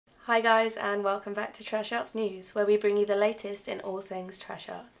Hi guys, and welcome back to TrashArts News, where we bring you the latest in all things trash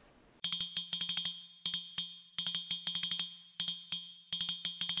arts.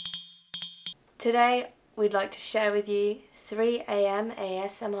 Today we'd like to share with you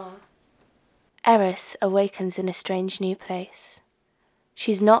 3AMASMR. Eris awakens in a strange new place.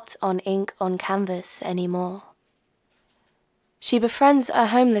 She's not on ink on canvas anymore. She befriends a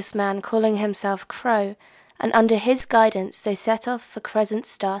homeless man calling himself Crow, and under his guidance they set off for Crescent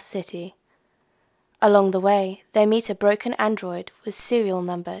Star City. Along the way, they meet a broken android with serial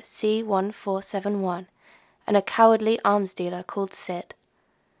number C1471 and a cowardly arms dealer called Sid.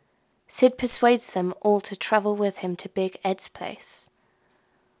 Sid persuades them all to travel with him to Big Ed's place.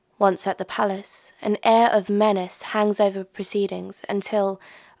 Once at the palace, an air of menace hangs over proceedings until,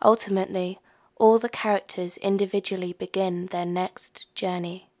 ultimately, all the characters individually begin their next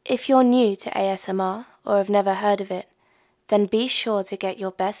journey. If you're new to ASMR or have never heard of it, then be sure to get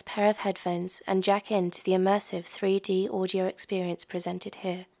your best pair of headphones and jack into the immersive 3D audio experience presented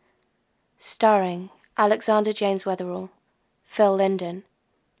here. Starring Alexander James Wetherall, Phil Linden,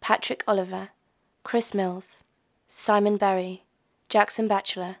 Patrick Oliver, Chris Mills, Simon Berry, Jackson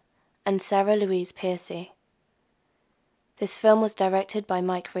Batchelor, and Sarah Louise Piercy. This film was directed by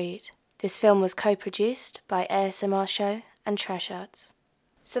Mike Reed. This film was co-produced by ASMR Show and TrashArts.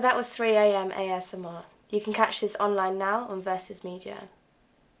 So that was 3AM ASMR. You can catch this online now on Versus Media.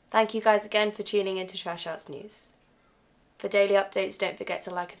 Thank you guys again for tuning into TrashArts News. For daily updates, don't forget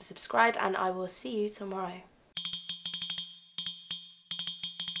to like and subscribe, and I will see you tomorrow.